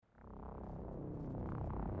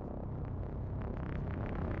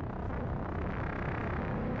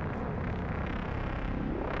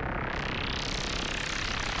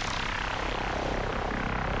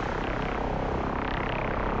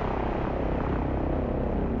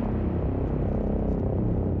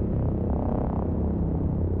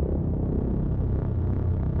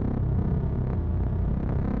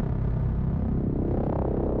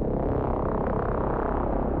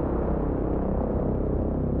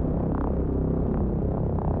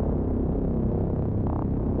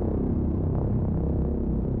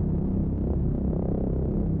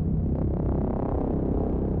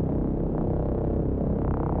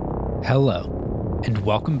Hello, and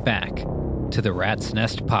welcome back to the Rat's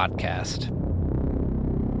Nest podcast.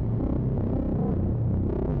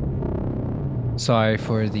 Sorry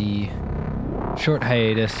for the short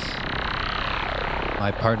hiatus.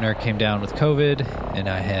 My partner came down with COVID, and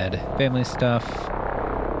I had family stuff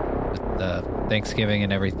with the Thanksgiving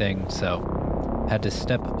and everything, so had to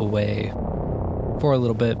step away for a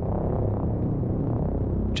little bit,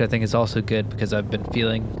 which I think is also good because I've been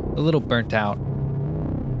feeling a little burnt out.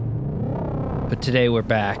 But today we're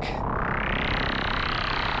back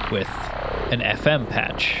with an FM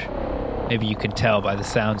patch. Maybe you can tell by the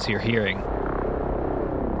sounds you're hearing.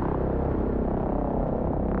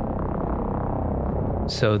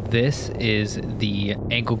 So this is the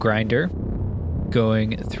ankle grinder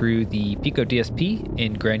going through the Pico DSP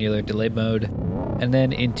in granular delay mode and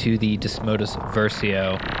then into the Desmodus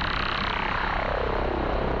Versio.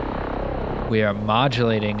 We are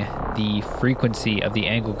modulating the frequency of the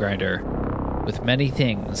ankle grinder with many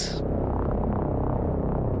things.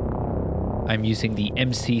 I'm using the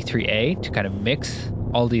MC3A to kind of mix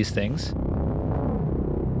all these things.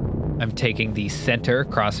 I'm taking the center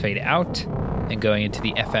crossfade out and going into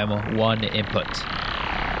the FM1 input.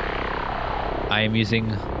 I am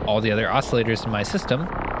using all the other oscillators in my system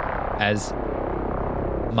as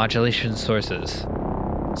modulation sources.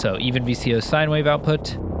 So even VCO sine wave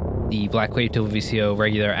output, the black wave to VCO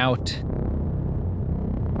regular out,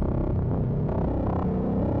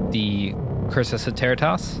 the Cursa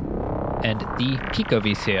Sateritas, and the Pico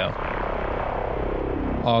VCO,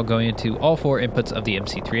 all going into all four inputs of the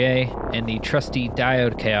MC3A, and the trusty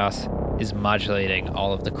diode chaos is modulating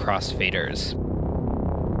all of the crossfaders.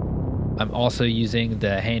 I'm also using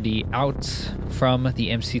the handy outs from the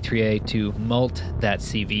MC3A to mult that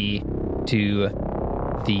CV to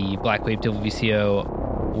the black wave to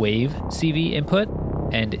VCO wave CV input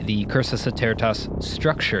and the Cursa Sateritas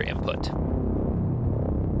structure input.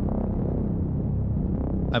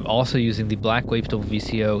 I'm also using the black wave to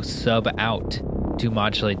VCO sub out to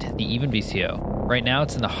modulate the even VCO. Right now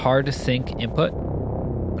it's in the hard sync input,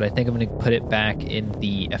 but I think I'm going to put it back in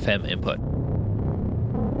the FM input.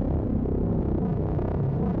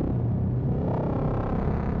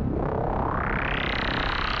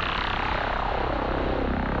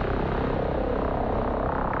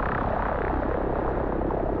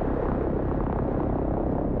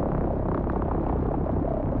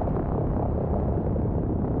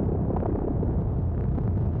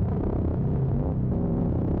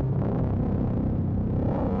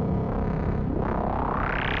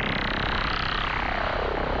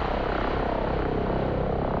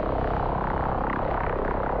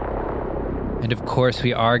 And of course,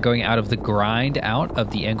 we are going out of the grind out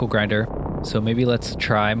of the ankle grinder, so maybe let's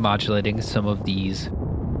try modulating some of these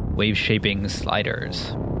wave shaping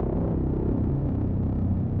sliders.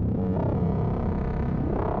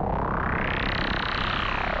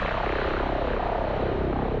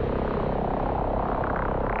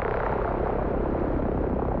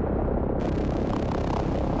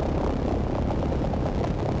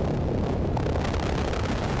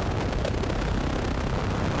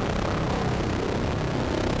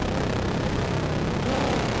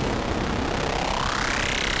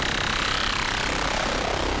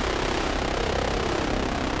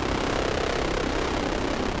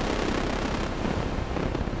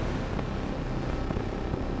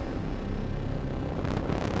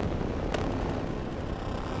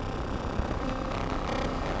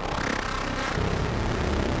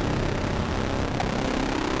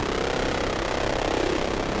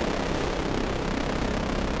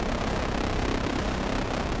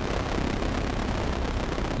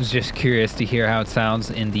 I was just curious to hear how it sounds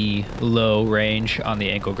in the low range on the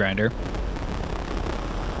ankle grinder.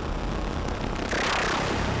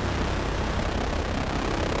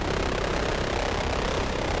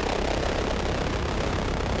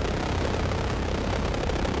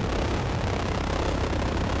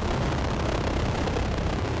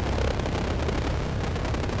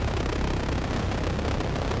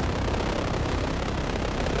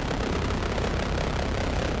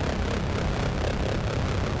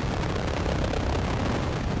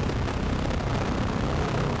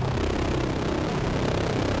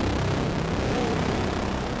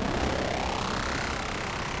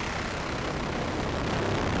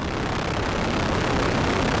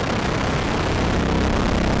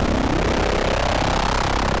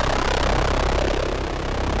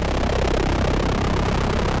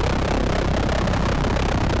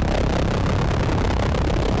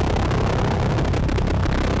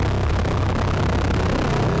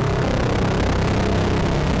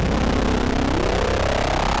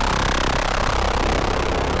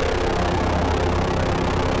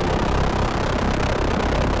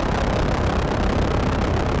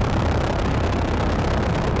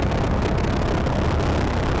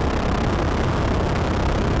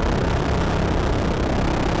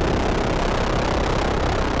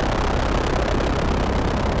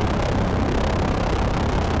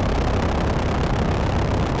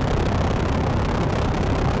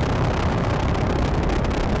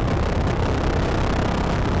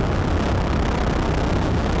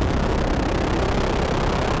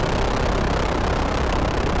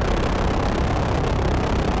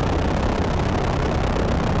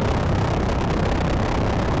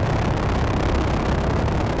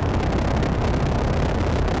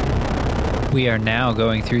 We are now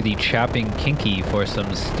going through the chopping kinky for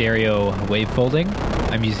some stereo wavefolding.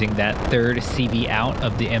 I'm using that third CV out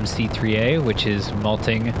of the MC3A, which is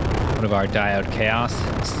multing one of our diode chaos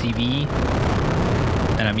CV,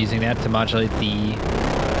 and I'm using that to modulate the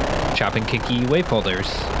chopping kinky wavefolders.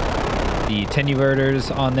 The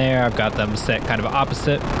attenuators on there, I've got them set kind of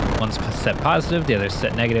opposite. One's set positive, the other's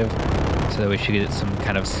set negative, so that we should get some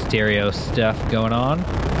kind of stereo stuff going on.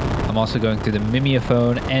 I'm also going through the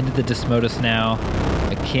Mimeophone and the Desmodus now.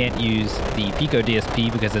 I can't use the Pico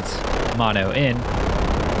DSP because it's mono in,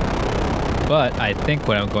 but I think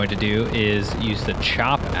what I'm going to do is use the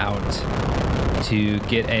chop out to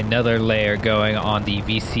get another layer going on the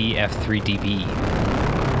VC F3DB.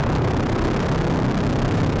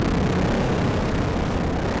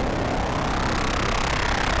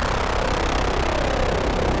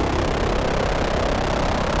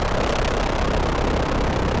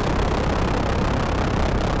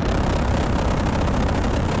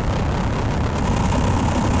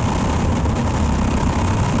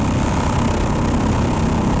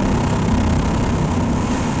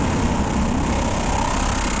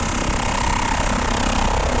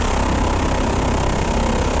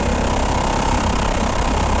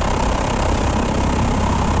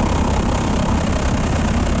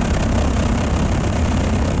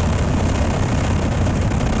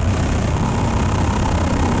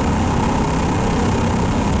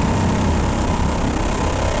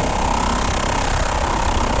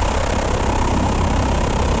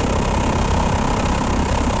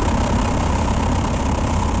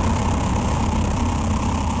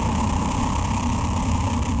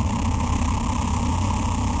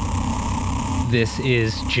 This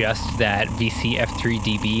is just that VC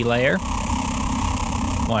F3DB layer.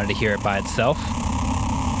 Wanted to hear it by itself.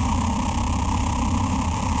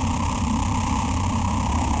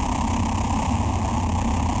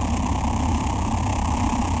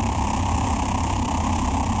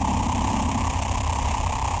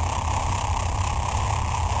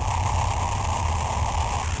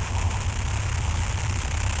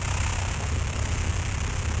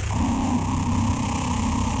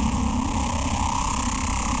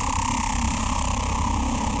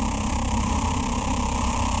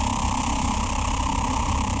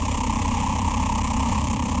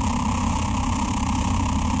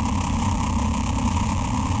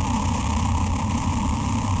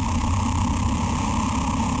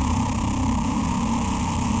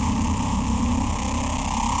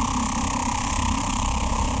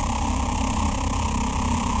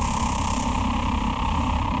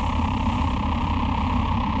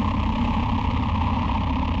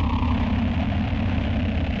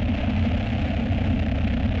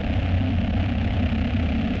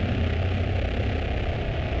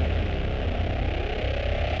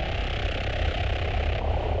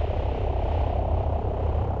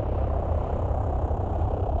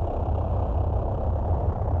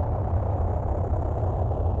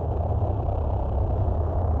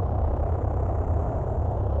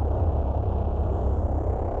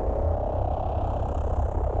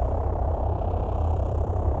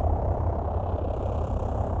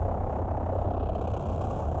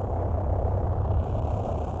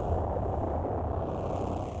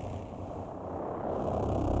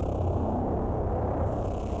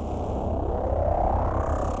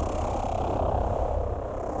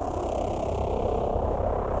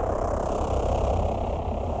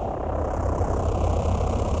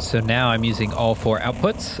 So now I'm using all four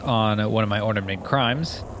outputs on one of my ornament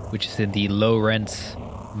crimes, which is in the low rents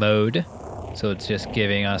mode. So it's just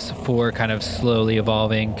giving us four kind of slowly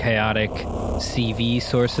evolving chaotic CV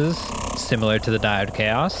sources, similar to the diode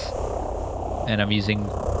chaos. And I'm using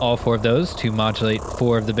all four of those to modulate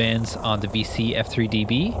four of the bands on the VC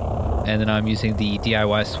F3DB. And then I'm using the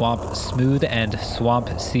DIY Swamp Smooth and Swamp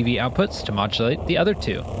CV outputs to modulate the other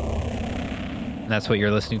two. And that's what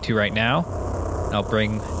you're listening to right now. And I'll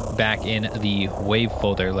bring back in the wave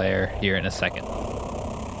folder layer here in a second.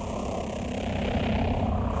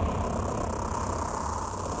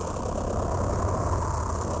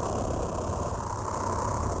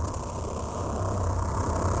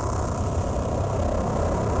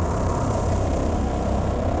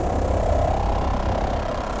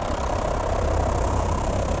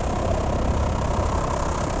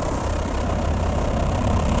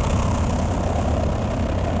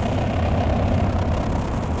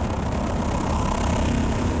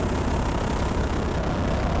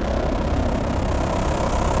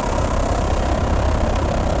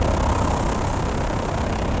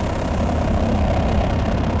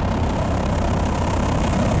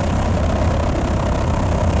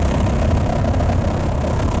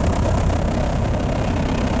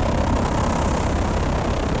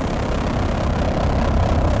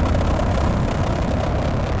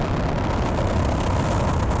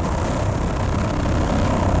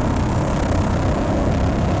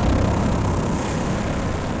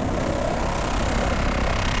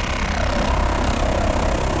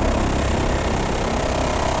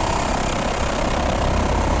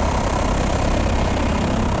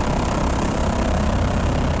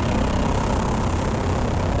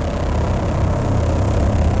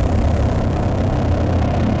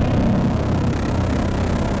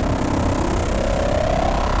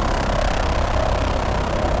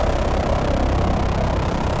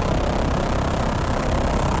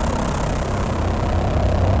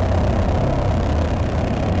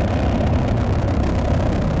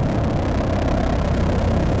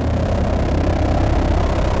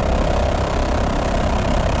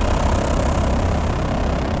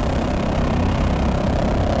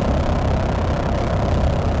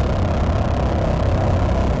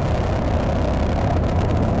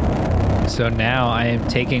 So now I am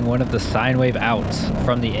taking one of the sine wave outs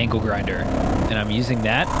from the angle grinder, and I'm using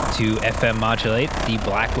that to FM modulate the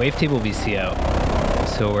black wavetable VCO.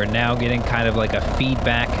 So we're now getting kind of like a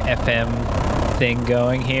feedback FM thing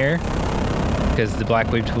going here, because the black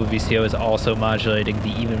wavetable VCO is also modulating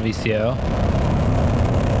the even VCO.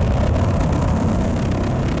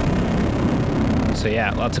 So yeah,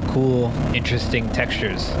 lots of cool, interesting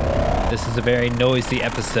textures. This is a very noisy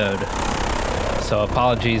episode, so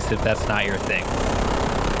apologies if that's not your thing.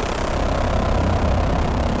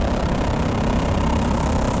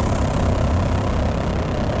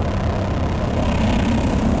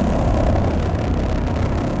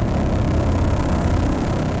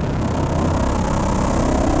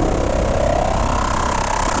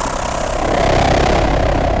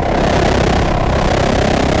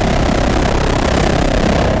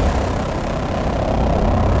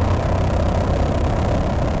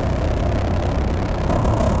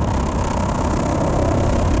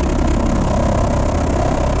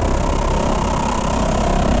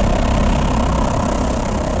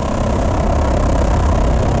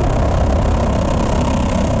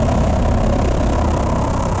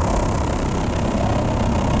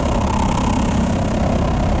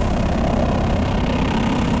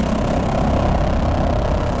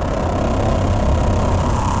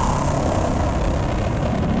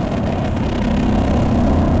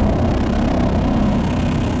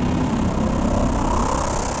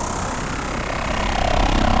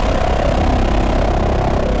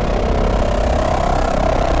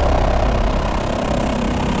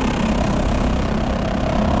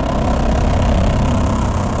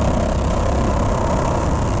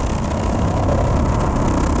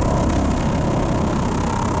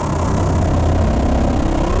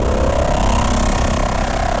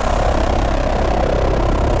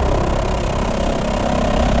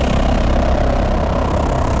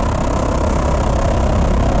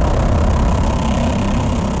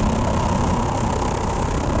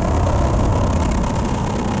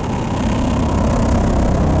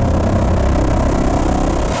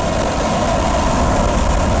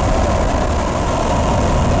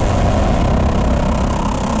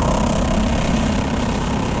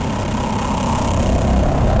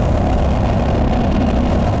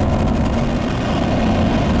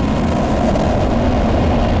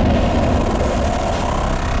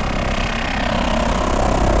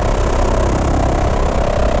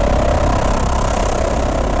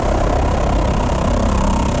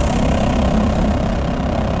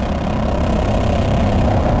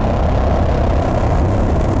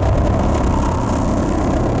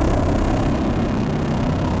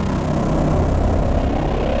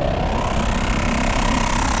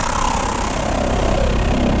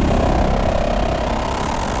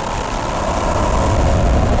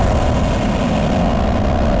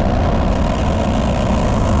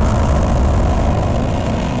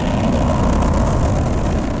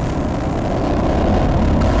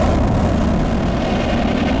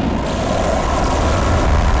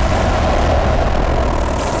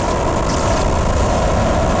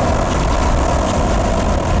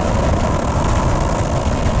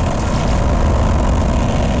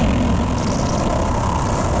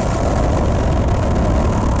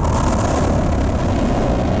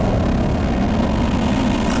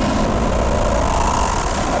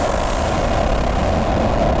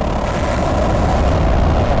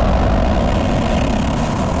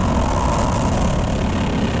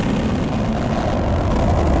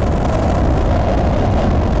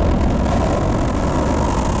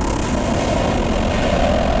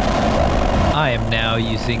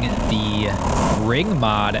 Using the ring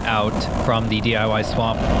mod out from the DIY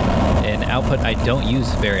Swamp, an output I don't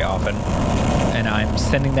use very often, and I'm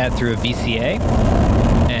sending that through a VCA,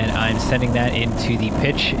 and I'm sending that into the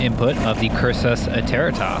pitch input of the Cursus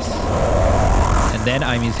Ateritas. And then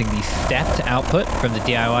I'm using the stepped output from the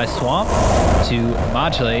DIY Swamp to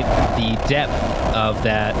modulate the depth of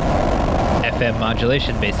that FM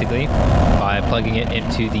modulation, basically, by plugging it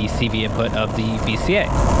into the CV input of the VCA.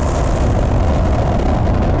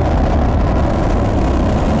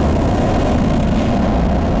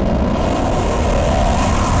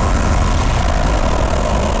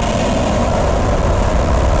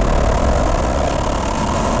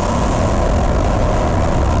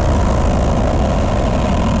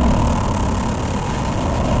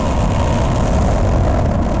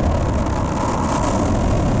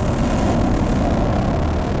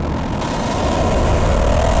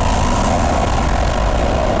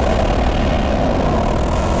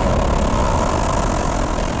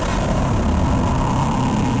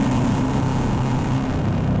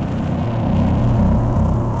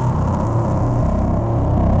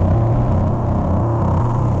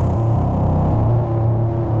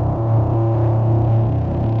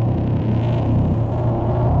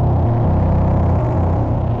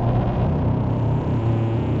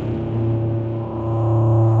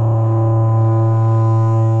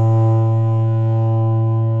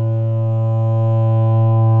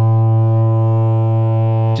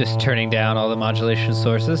 Just turning down all the modulation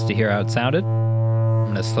sources to hear how it sounded. I'm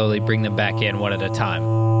going to slowly bring them back in one at a time.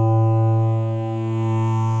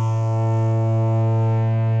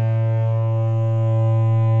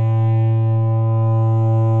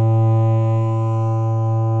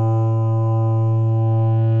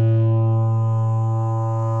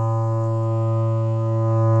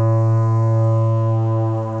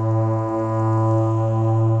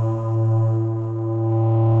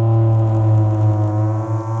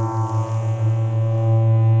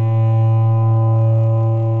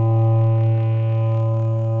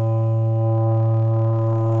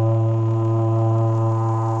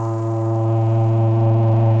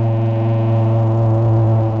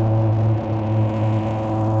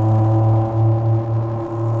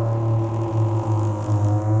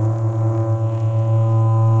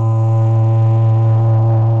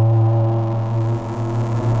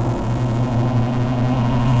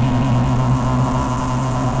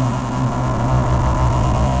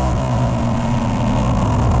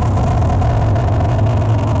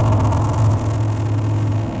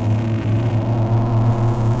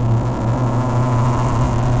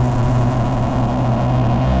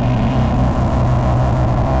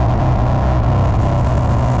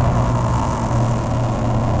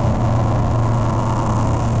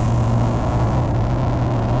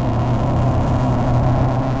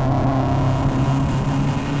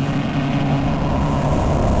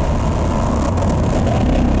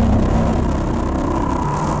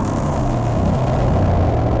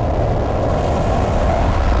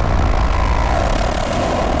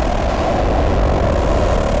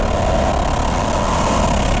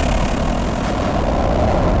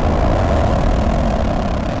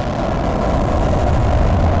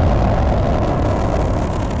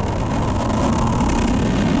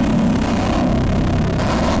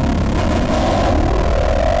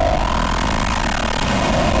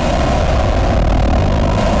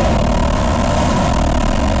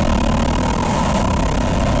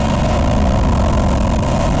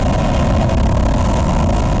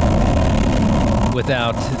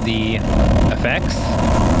 Without the effects.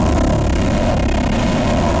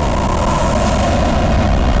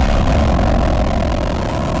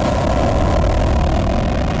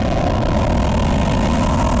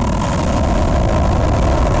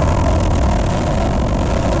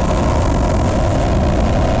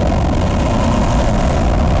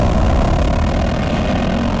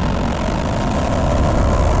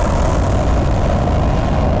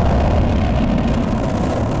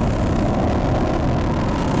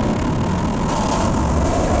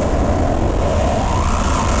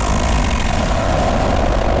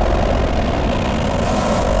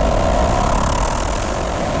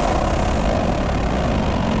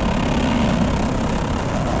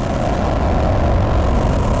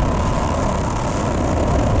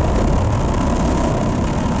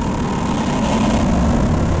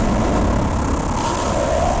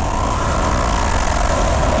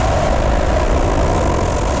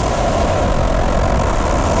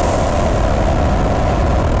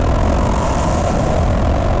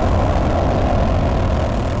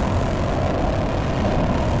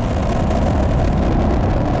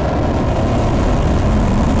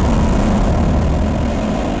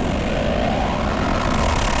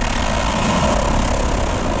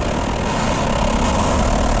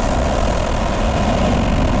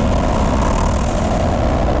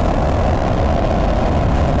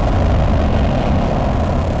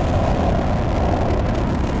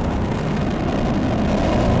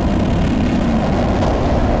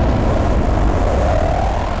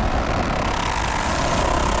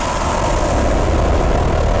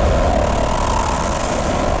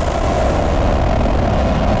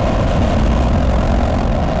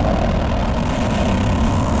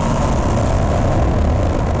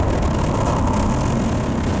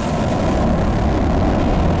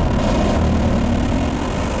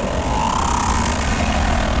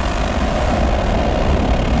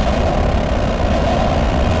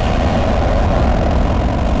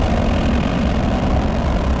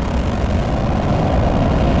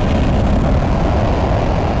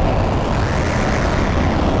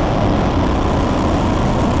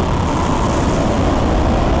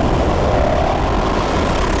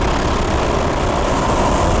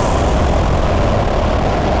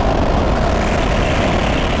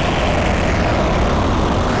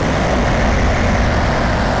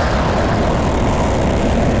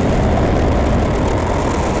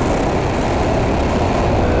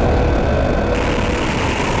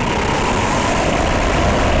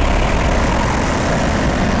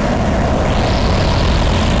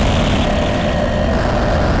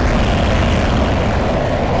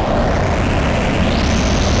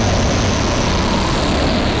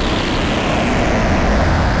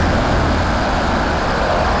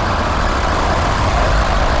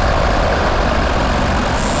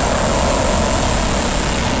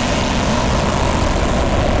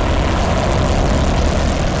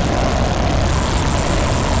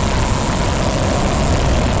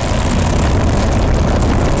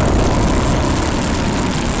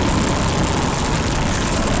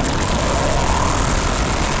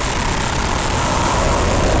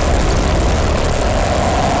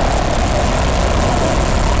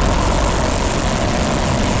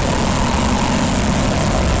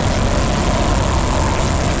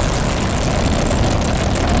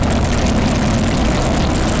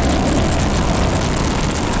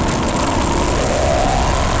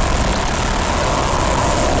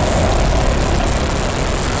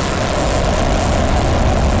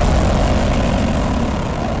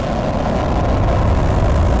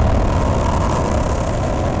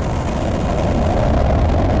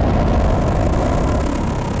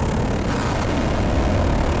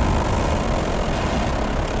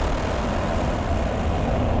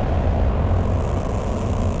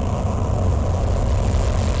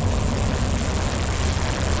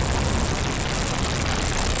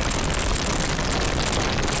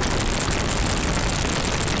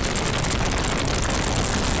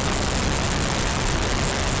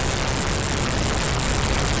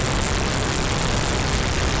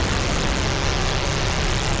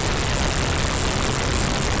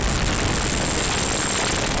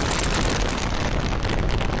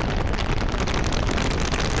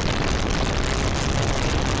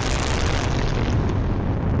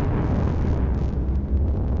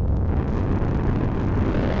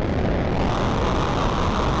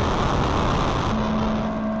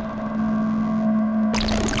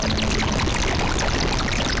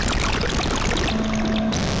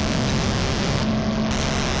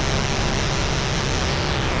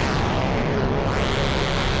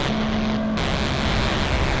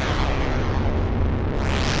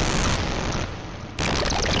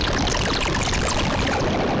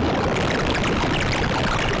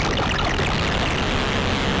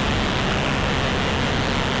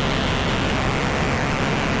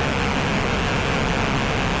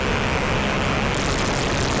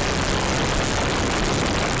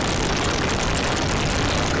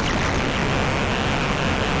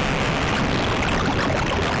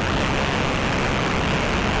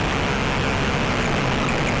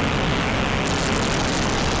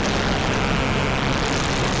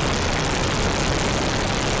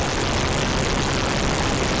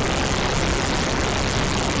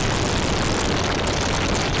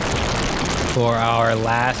 For our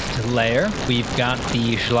last layer, we've got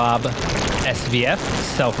the Schlab SVF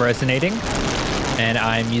self-resonating, and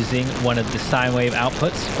I'm using one of the sine wave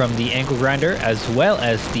outputs from the angle grinder as well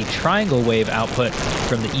as the triangle wave output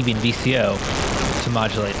from the E-beam VCO to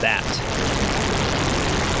modulate that.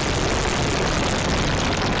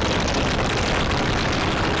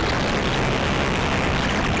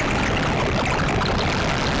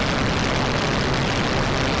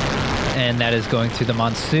 And that is going through the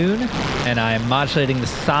monsoon, and I'm modulating the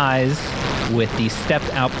size with the stepped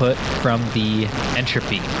output from the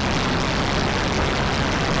entropy.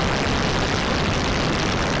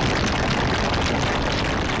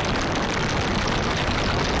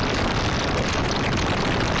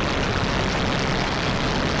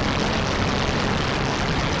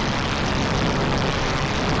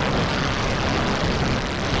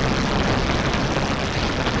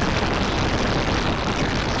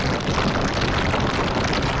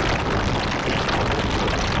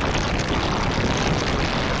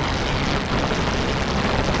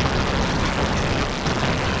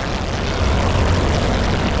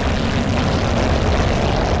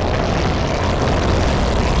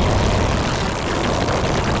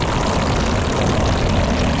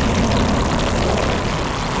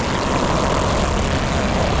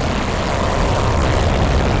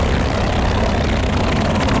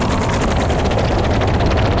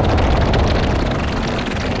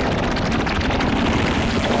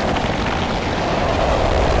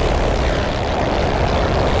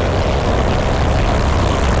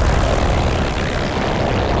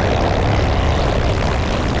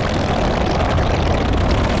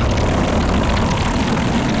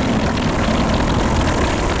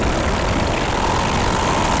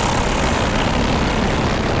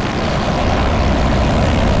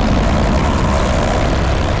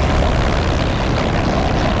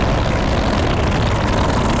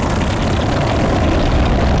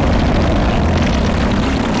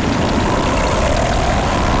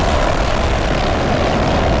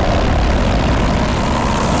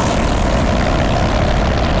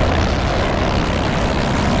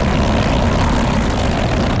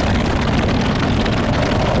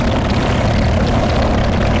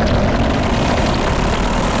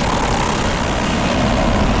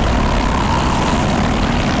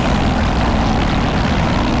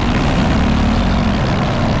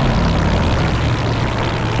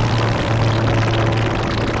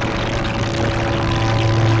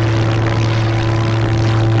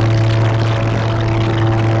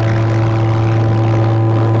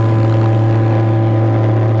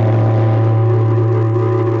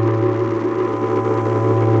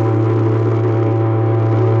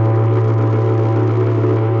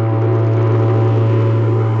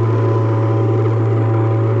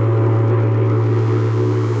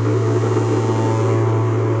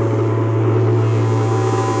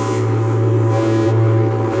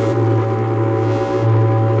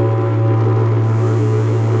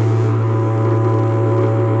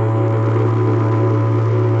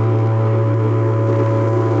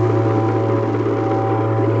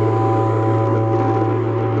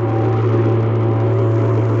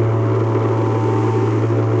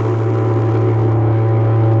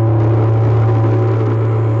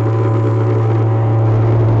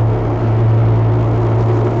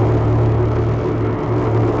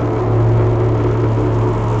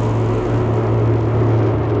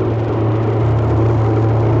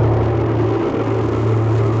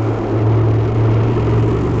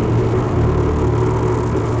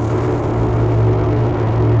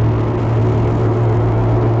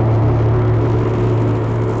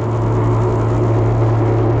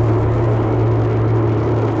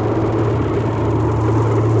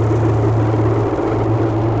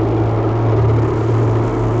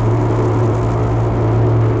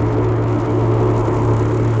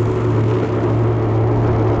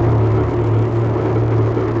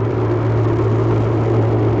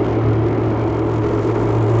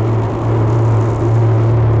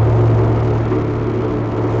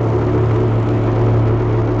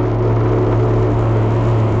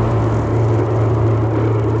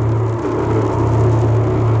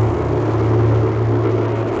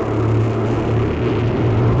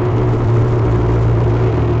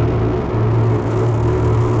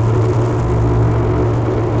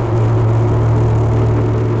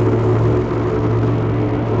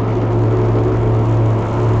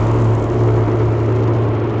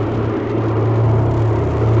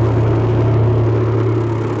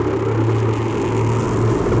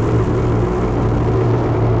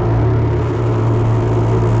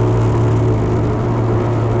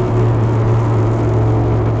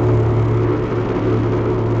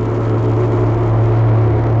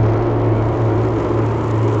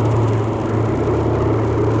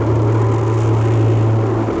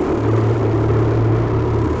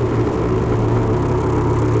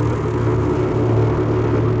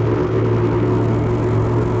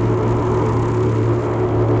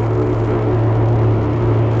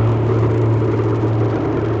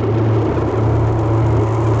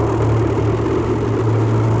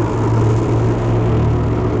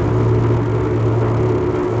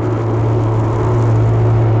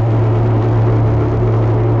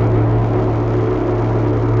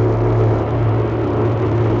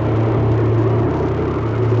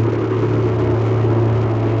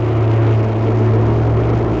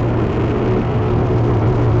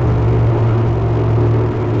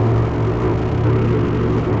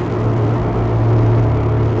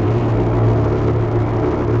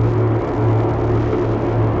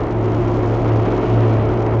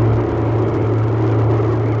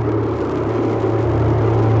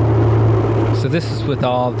 with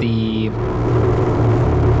all the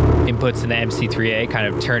inputs in the MC3A kind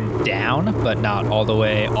of turned down, but not all the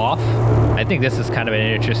way off. I think this is kind of an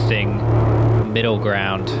interesting middle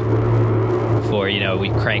ground for, we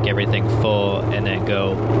crank everything full and then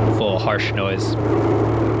go full harsh noise.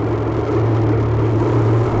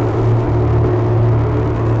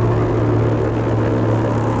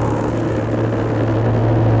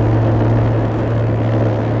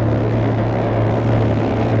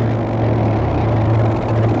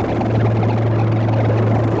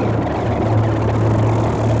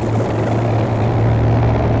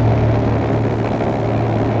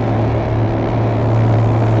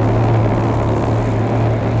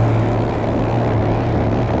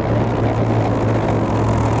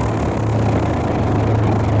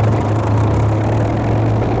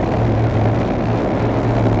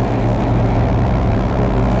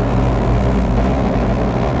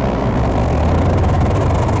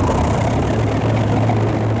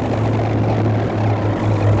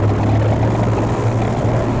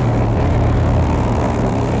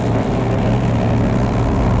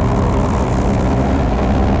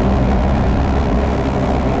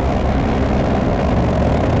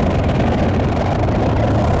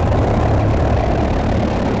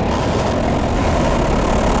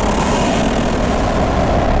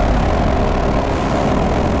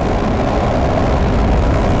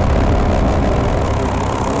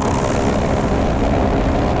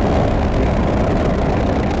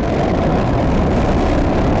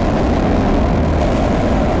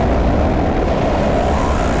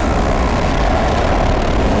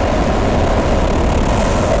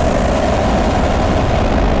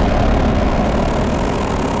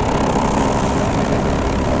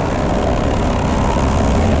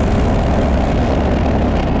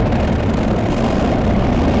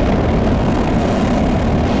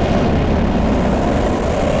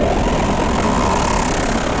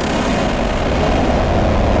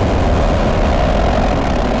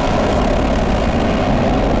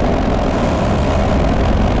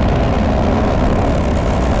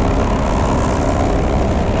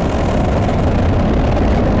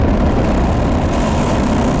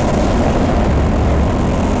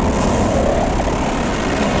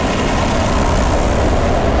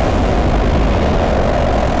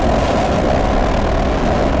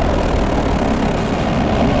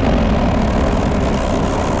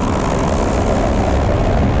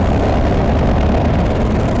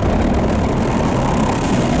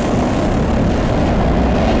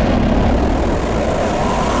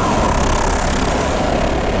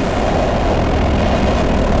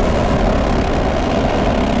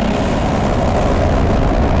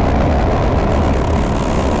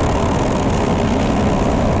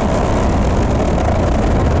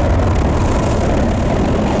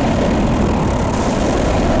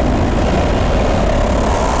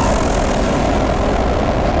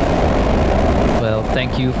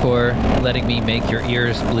 Thank you for letting me make your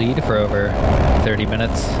ears bleed for over 30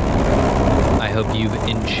 minutes. I hope you've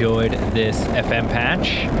enjoyed this FM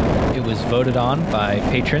patch. It was voted on by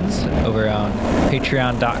patrons over on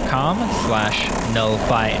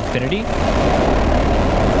patreon.com/nullifyinfinity.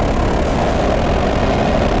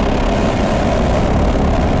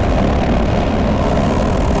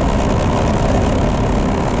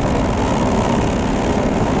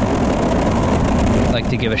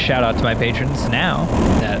 To give a shout out to my patrons now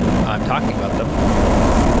that I'm talking about them.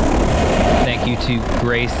 Thank you to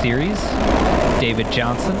Gray Series, David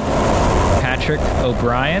Johnson, Patrick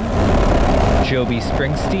O'Brien, Joby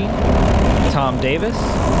Springsteen, Tom Davis,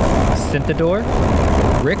 Synthador,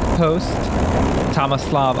 Rick Post,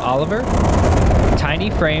 Tomislav Oliver, Tiny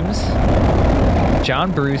Frames,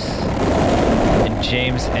 John Bruce, and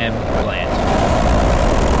James M. Bland.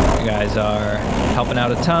 You guys are helping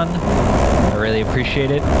out a ton. I really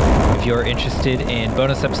appreciate it. If you're interested in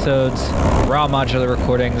bonus episodes, raw modular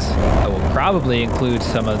recordings, I will probably include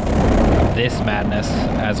some of this madness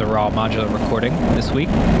as a raw modular recording this week,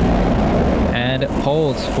 and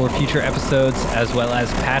polls for future episodes as well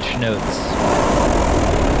as patch notes.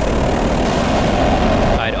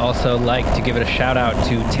 I'd also like to give it a shout out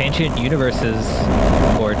to Tangent Universes,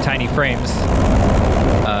 or Tiny Frames,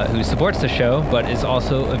 who supports the show, but is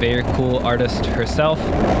also a very cool artist herself.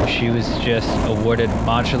 She was just awarded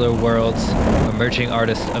Modular World's Emerging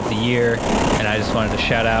Artist of the Year, and I just wanted to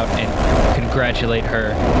shout out and congratulate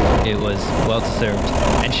her. It was well deserved.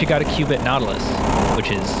 And she got a Qubit Nautilus,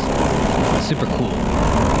 which is super cool.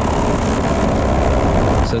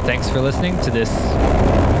 So thanks for listening to this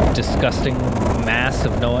disgusting mass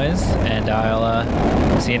of noise, and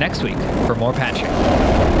I'll see you next week for more patching.